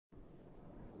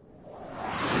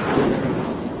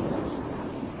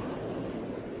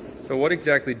So what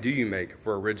exactly do you make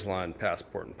for a Ridgeline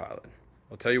Passport and Pilot?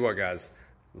 I'll tell you what, guys,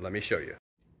 let me show you.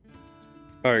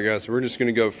 All right, guys, so we're just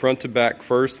gonna go front to back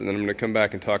first, and then I'm gonna come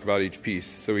back and talk about each piece.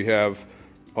 So we have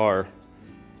our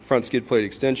front skid plate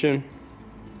extension,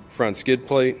 front skid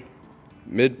plate,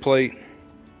 mid plate,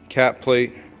 cap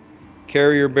plate,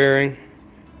 carrier bearing,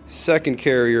 second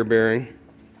carrier bearing,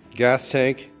 gas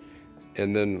tank,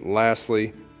 and then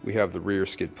lastly, we have the rear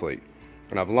skid plate.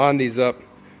 And I've lined these up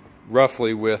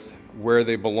roughly with where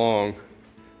they belong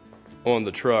on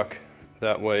the truck.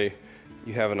 That way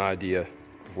you have an idea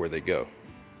of where they go.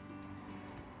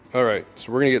 All right,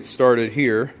 so we're gonna get started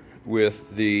here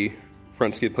with the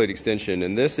front skid plate extension,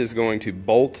 and this is going to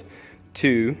bolt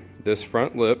to this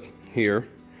front lip here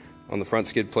on the front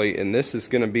skid plate, and this is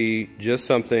gonna be just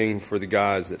something for the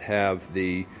guys that have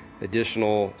the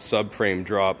additional subframe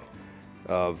drop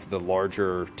of the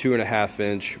larger 2.5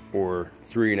 inch or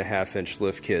 3.5 inch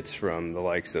lift kits from the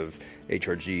likes of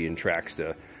HRG and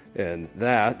Traxta. And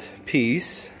that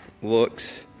piece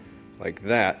looks like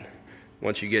that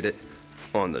once you get it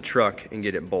on the truck and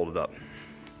get it bolted up.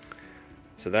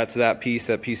 So that's that piece.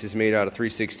 That piece is made out of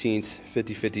 3/16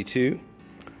 50/52.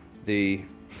 The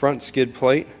front skid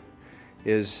plate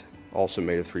is also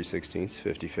made of 3/16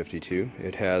 50/52.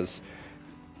 It has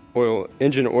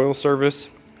engine oil service.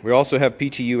 We also have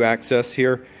PTU access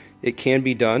here. It can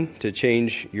be done to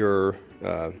change your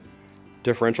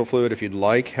differential fluid if you'd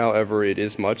like. However, it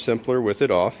is much simpler with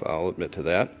it off, I'll admit to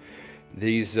that.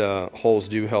 These holes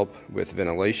do help with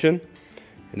ventilation.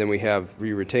 And then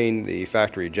we retain the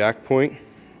factory jack point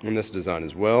in this design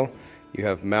as well. You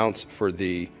have mounts for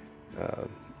the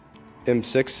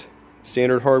M6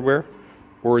 standard hardware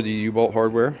or the U-bolt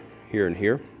hardware here and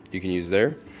here. You can use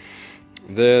there.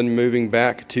 Then moving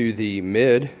back to the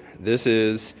mid, this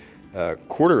is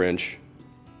 1/4 inch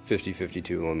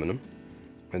 50/52 aluminum.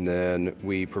 And then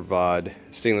we provide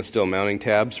stainless steel mounting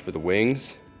tabs for the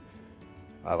wings.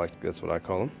 That's what I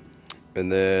call them.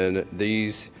 And then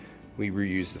these, we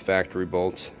reuse the factory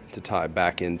bolts to tie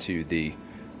back into the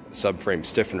subframe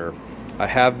stiffener. I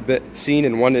have seen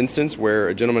in one instance where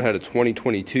a gentleman had a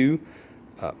 2022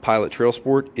 Pilot Trail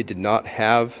Sport. It did not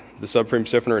have the subframe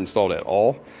stiffener installed at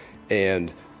all.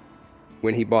 And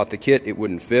when he bought the kit, it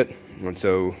wouldn't fit. And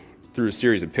so through a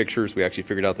series of pictures, we actually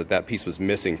figured out that that piece was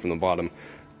missing from the bottom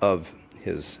of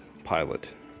his Pilot.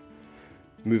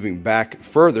 Moving back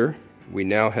further, we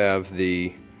now have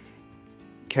the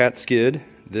cat skid.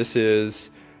 This is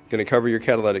going to cover your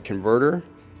catalytic converter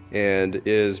and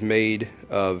is made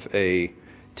of a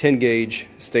 10 gauge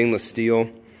stainless steel.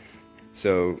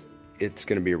 So it's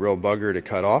going to be a real bugger to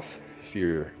cut off if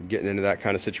you're getting into that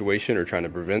kind of situation or trying to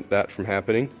prevent that from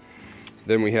happening.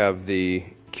 Then we have the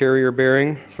carrier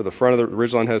bearing for the front of the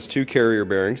Ridgeline. Has 2 carrier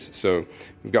bearings. So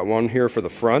we've got one here for the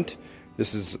front.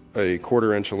 This is a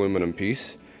 1/4 inch aluminum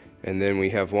piece. And then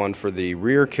we have one for the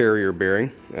rear carrier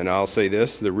bearing. And I'll say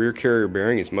this, the rear carrier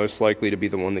bearing is most likely to be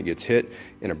the one that gets hit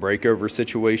in a breakover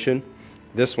situation.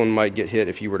 This one might get hit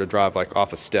if you were to drive like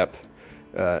off a step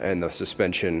and the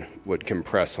suspension would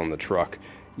compress on the truck.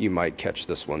 You might catch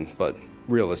this one, but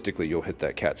realistically you'll hit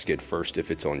that cat skid first if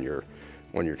it's on your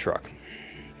truck.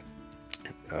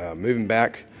 Moving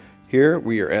back here,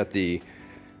 we are at the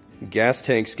gas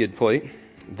tank skid plate.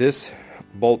 This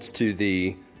bolts to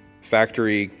the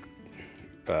factory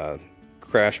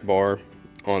crash bar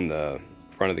on the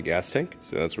front of the gas tank.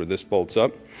 So that's where this bolts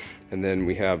up. And then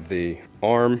we have the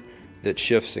arm that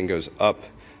shifts and goes up,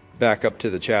 back up to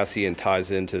the chassis and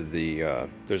ties into the,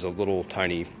 there's a little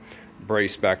tiny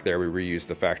brace back there. We reuse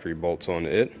the factory bolts on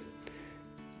it.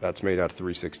 That's made out of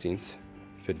 3/16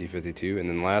 50/52. And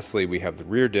then lastly, we have the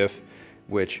rear diff,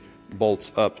 which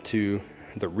bolts up to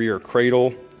the rear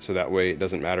cradle. So that way it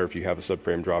doesn't matter if you have a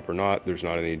subframe drop or not. There's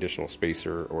not any additional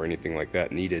spacer or anything like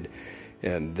that needed.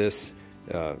 And this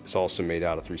is also made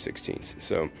out of 3/16.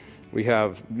 So we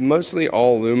have mostly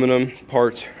all aluminum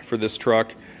parts for this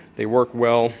truck. They work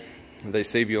well. They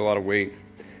save you a lot of weight.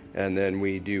 And then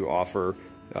we do offer,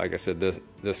 like I said,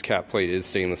 this cap plate is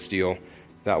stainless steel.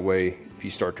 That way, if you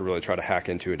start to really try to hack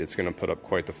into it, it's going to put up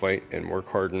quite the fight and work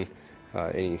harden.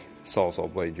 Any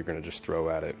sawzall blade you're going to just throw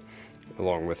at it,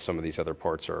 along with some of these other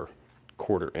parts are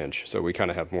 1/4 inch. So we kind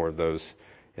of have more of those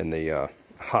in the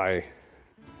high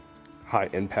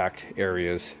impact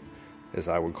areas, as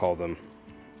I would call them,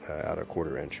 at a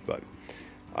 1/4 inch. But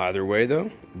either way though,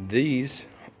 these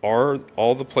are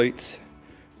all the plates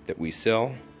that we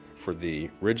sell for the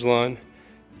Ridgeline,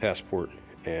 Passport,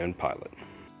 and Pilot.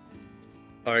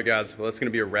 Alright guys, well that's going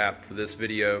to be a wrap for this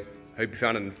video. I hope you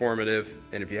found it informative,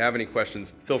 and if you have any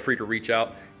questions, feel free to reach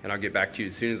out and I'll get back to you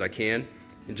as soon as I can.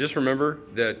 And just remember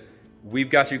that we've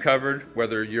got you covered,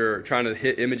 whether you're trying to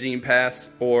hit Imogene Pass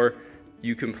or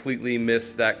you completely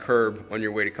miss that curb on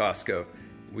your way to Costco.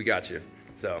 We got you.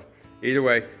 So either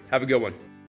way, have a good one.